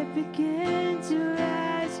dead begin to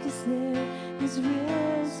rise, 'cause there is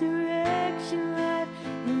resurrection life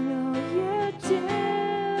in all you do.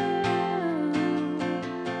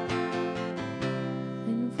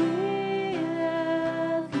 And we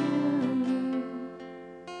love you,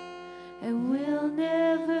 and we'll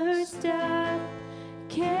never stop.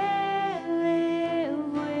 Can't live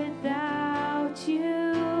without you,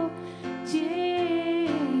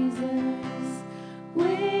 Jesus.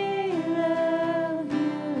 We love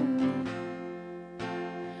you.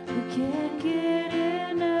 We can't get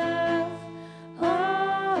enough.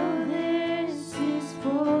 All this is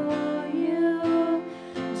for you,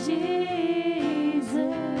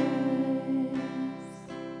 Jesus.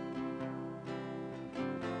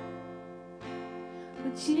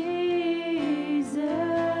 Jesus.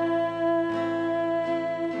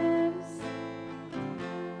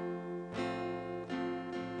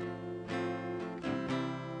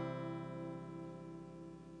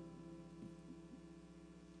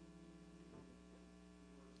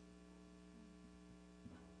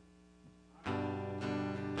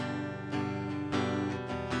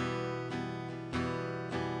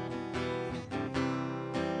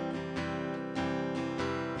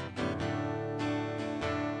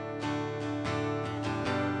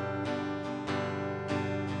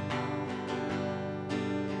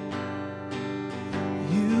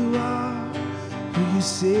 You are who you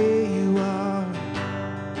say you are,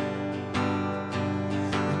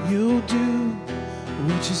 and you'll do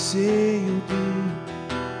what you say you'll do,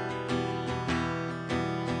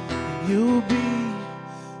 and you'll be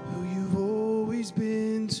who you've always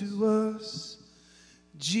been to us,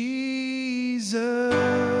 Jesus.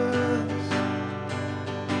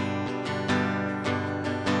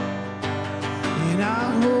 And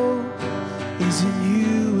our hope is in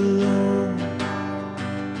you alone,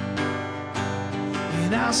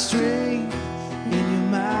 and our strength in your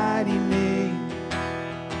mighty name,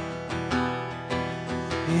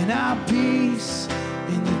 and our peace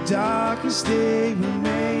in the darkest day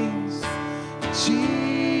remains,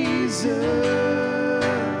 Jesus.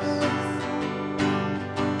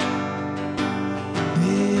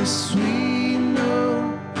 This we know,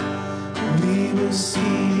 we will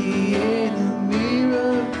see the enemy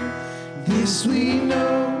run. This we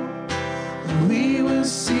know, we will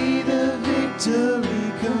see the victory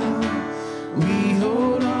come. We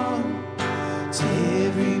hold on to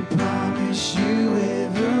every promise you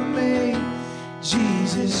ever made.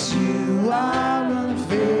 Jesus, you are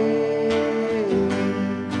unfailing,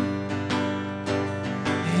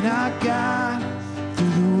 and our God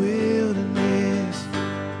through the wilderness,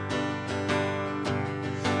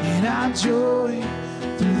 and our joy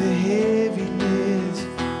through the heaviness,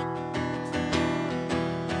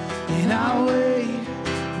 and our way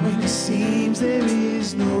when it seems there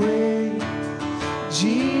is no way,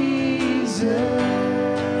 Jesus.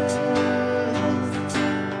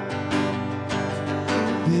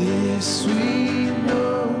 This we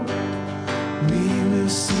know, we will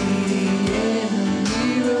see the enemy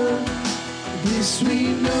run. This we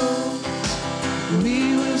know, we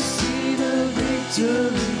will see the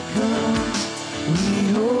victory come. We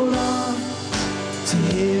hold on to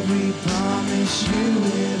every promise you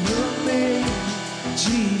ever made.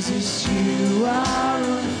 Jesus, you are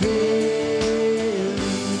unfailing.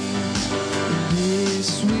 This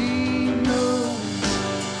we know,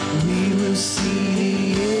 we will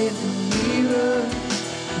see the enemy run.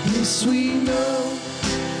 This we know,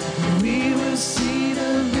 we will see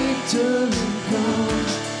the victory come.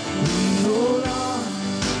 We hold on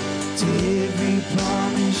to every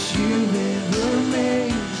promise you ever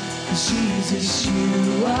made. Jesus,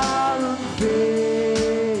 you are unfailing.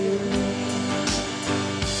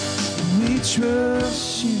 We trust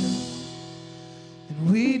you, and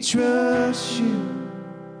we trust you,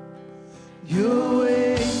 Your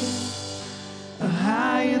ways are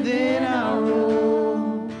higher than our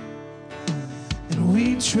own, and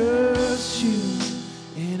we trust you.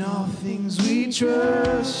 In all things we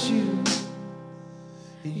trust you.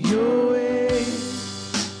 And your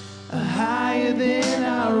ways are higher than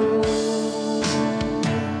our own,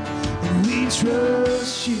 and we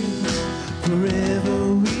trust you.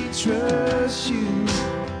 Forever we trust you.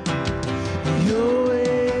 And your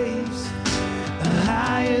ways are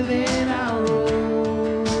higher than our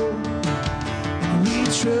own, and we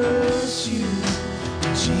trust you.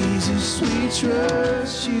 Jesus, we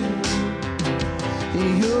trust you.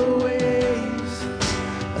 Your ways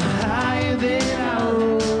are higher than our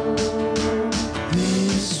own.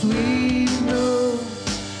 This we know,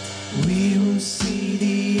 we will see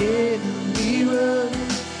the enemy run.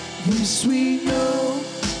 This we know,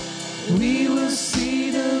 we will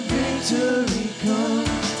see the victory come.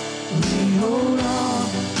 We hold on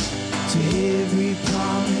to every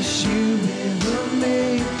promise you ever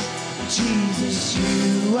made. Jesus,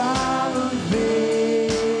 you are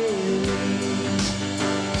unfailing.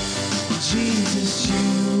 Jesus,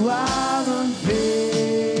 you are unfailing.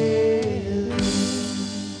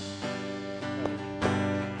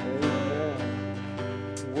 Amen.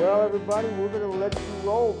 Well, everybody, we're going to let you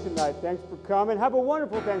roll tonight. Thanks for coming. Have a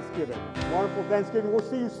wonderful Thanksgiving. Wonderful Thanksgiving. We'll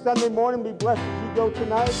see you Sunday morning. Be blessed as you go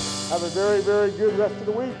tonight. Have a very, very good rest of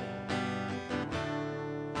the week.